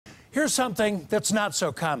Here's something that's not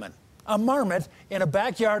so common. A marmot in a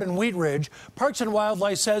backyard in Wheat Ridge. Parks and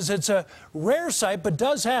Wildlife says it's a rare sight, but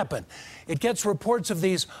does happen. It gets reports of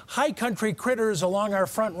these high country critters along our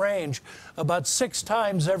Front Range about 6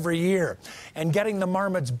 times every year. And getting the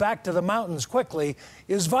marmots back to the mountains quickly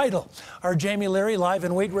is vital. Our Jamie Leary live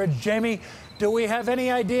in Wheat Ridge. Jamie, do we have any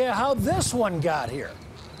idea how this one got here?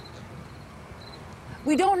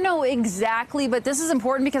 We don't know exactly, but this is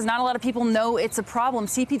important because not a lot of people know it's a problem.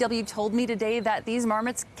 CPW told me today that these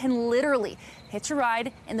marmots can literally hitch a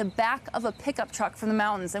ride in the back of a pickup truck from the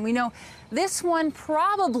mountains. And we know this one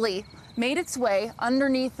probably made its way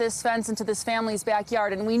underneath this fence into this family's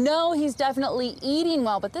backyard. And we know he's definitely eating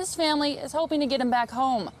well, but this family is hoping to get him back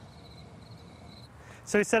home.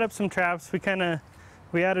 So we set up some traps.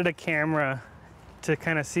 We added a camera to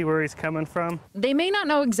kind of see where he's coming from. They may not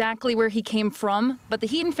know exactly where he came from, but the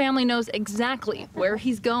Heaton family knows exactly where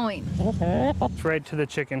he's going. It's right to the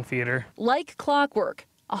chicken feeder. Like clockwork,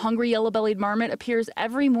 a hungry yellow-bellied marmot appears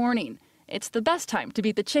every morning. It's the best time to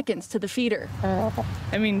beat the chickens to the feeder.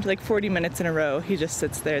 I mean, like 40 minutes in a row, he just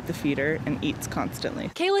sits there at the feeder and eats constantly.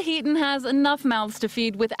 Kayla Heaton has enough mouths to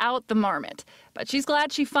feed without the marmot, but she's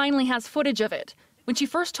glad she finally has footage of it. When she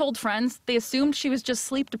first told friends, they assumed she was just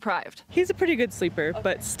sleep deprived. He's a pretty good sleeper,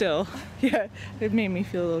 but still, yeah, it made me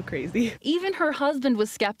feel a little crazy. Even her husband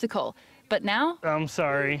was skeptical, but now... I'm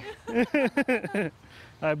sorry.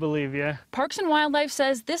 I believe you. Parks and Wildlife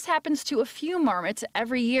says this happens to a few marmots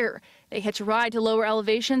every year. They hitch a ride to lower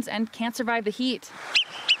elevations and can't survive the heat.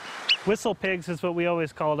 Whistle pigs is what we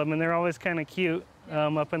always called them, and they're always kind of cute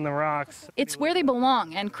up in the rocks. It's where they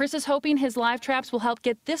belong, and Chris is hoping his live traps will help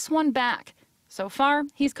get this one back. So far,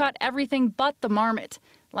 he's caught everything but the marmot,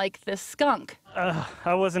 like this skunk.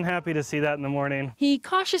 I wasn't happy to see that in the morning. He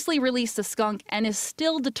cautiously released the skunk and is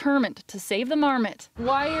still determined to save the marmot.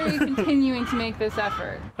 Why are you continuing to make this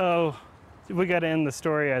effort? Oh, we got to end the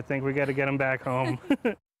story, I think. We got to get him back home.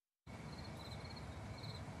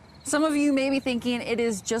 Some of you may be thinking it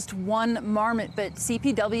is just one marmot, but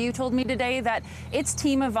CPW told me today that its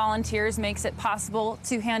team of volunteers makes it possible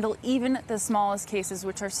to handle even the smallest cases,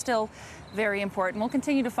 which are still very important. We'll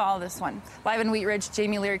continue to follow this one. Live in Wheat Ridge,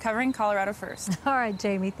 Jamie Leary covering Colorado First. All right,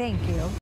 Jamie, thank you.